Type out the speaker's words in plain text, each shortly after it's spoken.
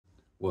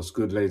What's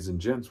good, ladies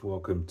and gents?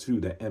 Welcome to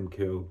the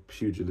MKO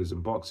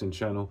Pugilism Boxing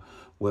channel,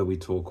 where we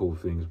talk all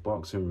things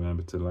boxing.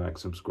 Remember to like,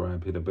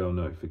 subscribe, hit the bell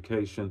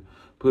notification,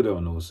 put it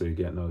on all so you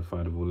get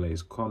notified of all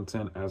latest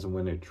content as and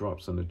when it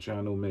drops on the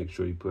channel. Make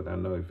sure you put that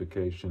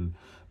notification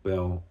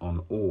bell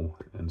on all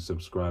and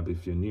subscribe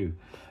if you're new.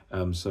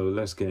 So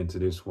let's get into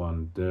this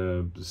one.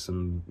 There's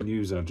some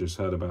news I just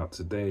heard about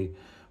today,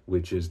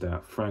 which is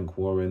that Frank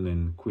Warren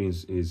and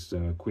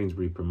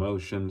Queensbury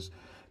Promotions.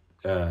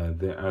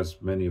 As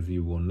many of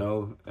you will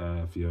know,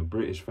 if you're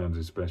British fans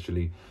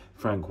especially,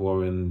 Frank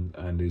Warren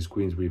and his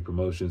Queensbury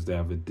Promotions, they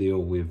have a deal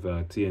with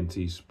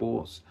TNT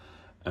Sports,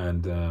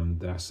 and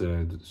that's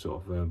a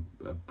sort of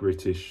a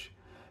British,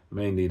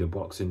 mainly the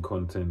boxing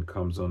content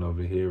comes on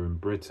over here in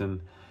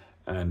Britain,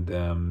 and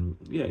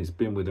yeah, he's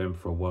been with them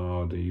for a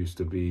while. They used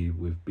to be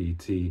with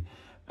BT,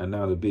 and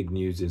now the big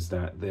news is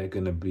that they're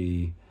going to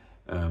be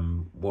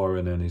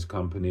Warren and his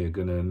company are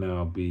going to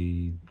now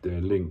be, they're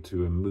linked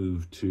to a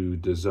move to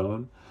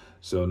Dazn.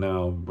 So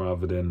now,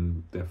 rather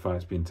than their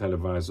fights being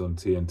televised on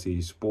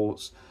TNT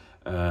Sports,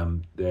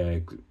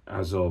 they're,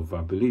 as of,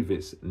 I believe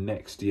it's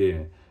next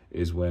year,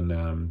 is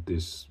when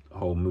this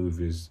whole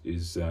move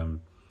is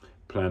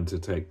planned to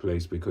take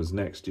place, because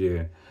next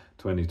year,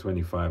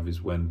 2025,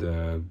 is when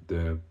the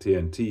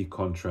TNT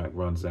contract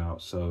runs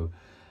out. So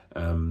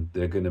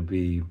they're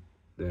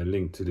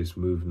linked to this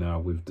move now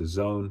with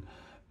Dazn.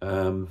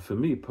 For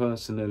me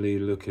personally,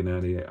 looking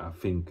at it, I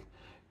think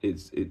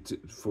it's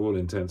for all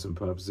intents and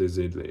purposes,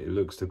 it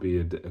looks to be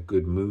a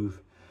good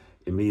move.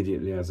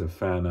 Immediately as a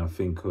fan, I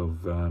think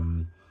of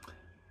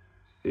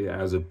it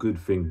as a good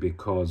thing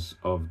because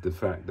of the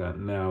fact that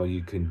now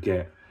you can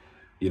get,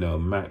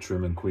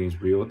 Matchroom and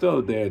Queensbury,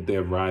 although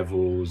they're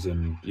rivals,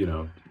 and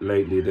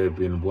lately they've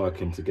been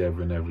working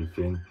together and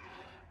everything.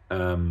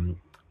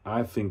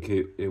 I think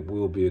it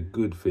will be a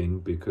good thing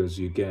because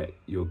you'll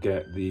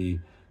get the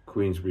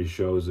Queensbury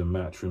shows and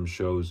Matchroom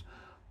shows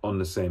on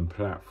the same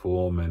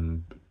platform,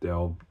 and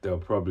they'll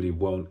probably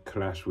won't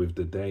clash with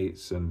the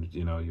dates, and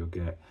you'll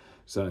get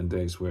certain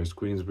days where it's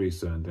Queensbury,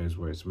 certain days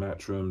where it's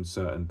Matchroom,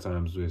 certain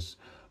times where it's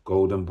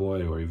Golden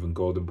Boy, or even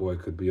Golden Boy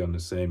could be on the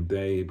same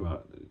day,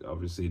 but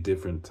obviously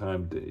different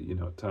time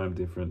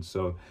difference.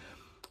 So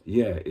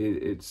yeah,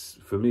 it's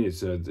for me,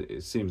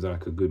 it seems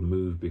like a good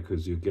move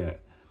because you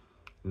get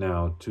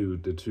now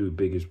the two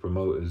biggest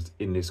promoters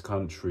in this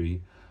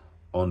country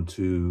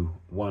onto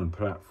one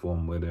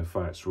platform where their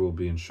fights are all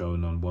being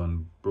shown on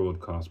one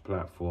broadcast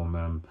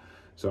platform.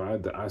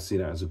 So I see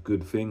that as a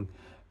good thing.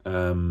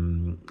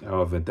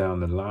 However,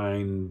 down the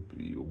line,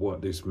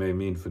 what this may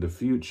mean for the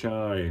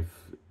future,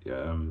 if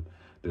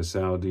the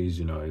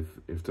Saudis,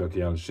 if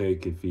Turkey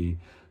Al-Sheikh, if he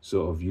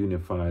sort of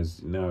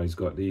unifies, now he's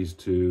got these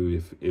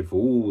two, if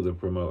all the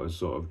promoters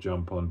sort of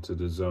jump onto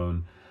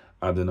Dazn,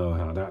 I don't know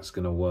how that's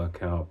going to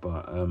work out,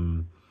 but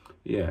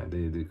yeah,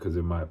 because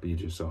it might be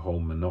just a whole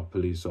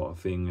monopoly sort of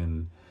thing.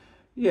 And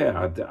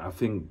yeah, I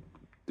think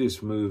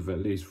this move, at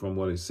least from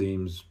what it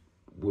seems,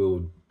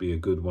 will be a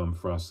good one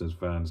for us as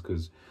fans,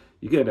 because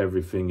you get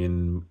everything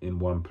in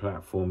one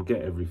platform,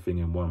 get everything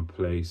in one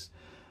place,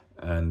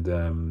 and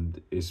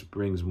it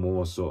brings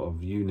more sort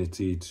of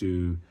unity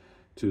to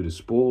the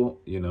sport,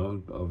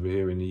 over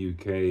here in the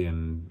UK.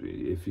 And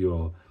if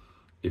you're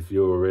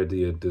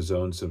already a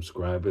DAZN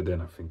subscriber, then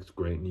I think it's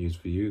great news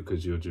for you,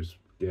 because you'll just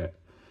get,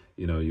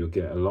 you'll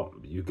get a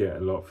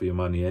lot for your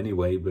money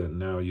anyway, but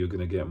now you're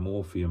going to get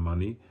more for your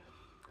money.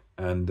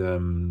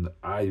 And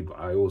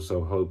I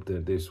also hope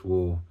that this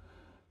will,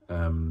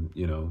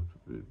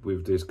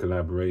 with this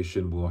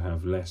collaboration, we'll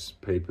have less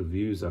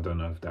pay-per-views. I don't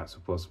know if that's a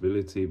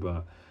possibility,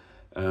 but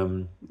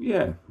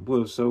yeah.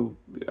 Well, so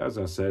as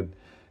I said,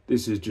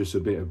 this is just a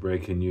bit of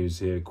breaking news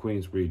here.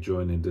 Queensbury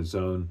joining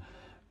Dazn.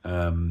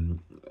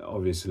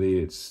 Obviously,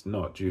 it's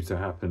not due to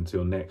happen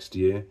till next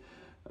year.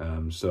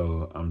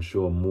 So I'm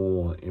sure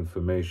more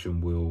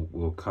information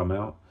will come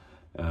out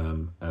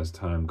as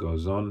time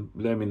goes on.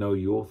 Let me know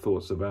your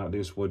thoughts about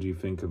this. What do you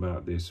think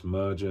about this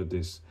merger,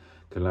 this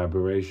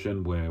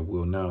collaboration, where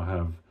we'll now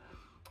have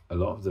a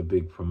lot of the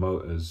big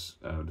promoters,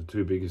 the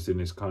two biggest in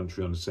this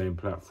country, on the same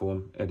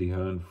platform? Eddie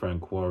Hearn,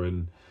 Frank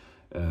Warren,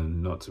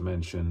 and not to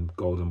mention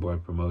Golden Boy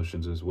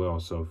Promotions as well.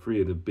 So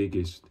three of the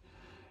biggest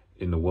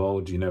in the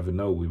world. You never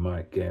know, we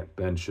might get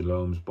Ben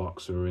Shalom's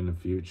boxer in the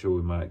future,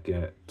 we might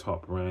get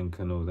Top Rank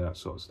and all that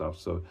sort of stuff.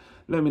 So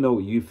let me know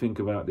what you think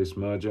about this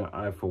merger.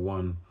 I, for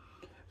one,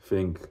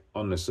 think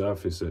on the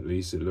surface at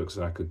least, it looks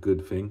like a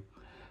good thing,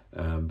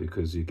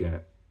 because you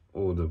get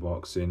all the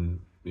boxing,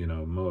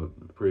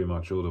 pretty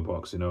much all the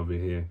boxing over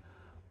here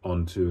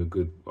onto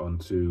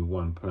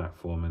one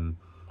platform. And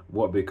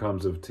what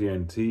becomes of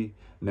TNT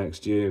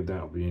next year,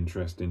 that'll be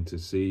interesting to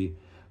see.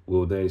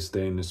 Will they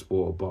stay in the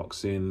sport of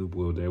boxing?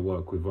 Will they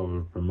work with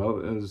other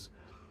promoters?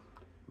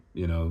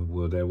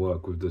 Will they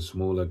work with the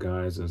smaller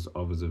guys, as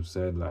others have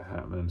said, like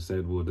Hatman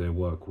said? Will they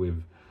work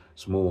with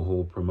small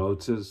hall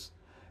promoters,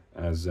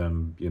 as,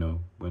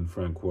 when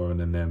Frank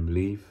Warren and them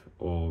leave?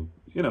 Or,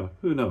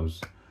 who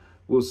knows?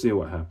 We'll see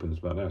what happens,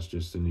 but that's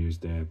just the news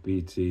there.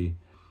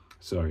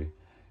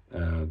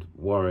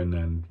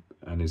 Warren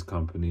and his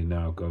company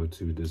now go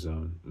to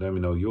Dazn. Let me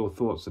know your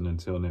thoughts, and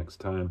until next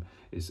time,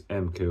 it's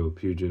MKO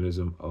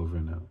Pugilism, over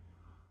and out.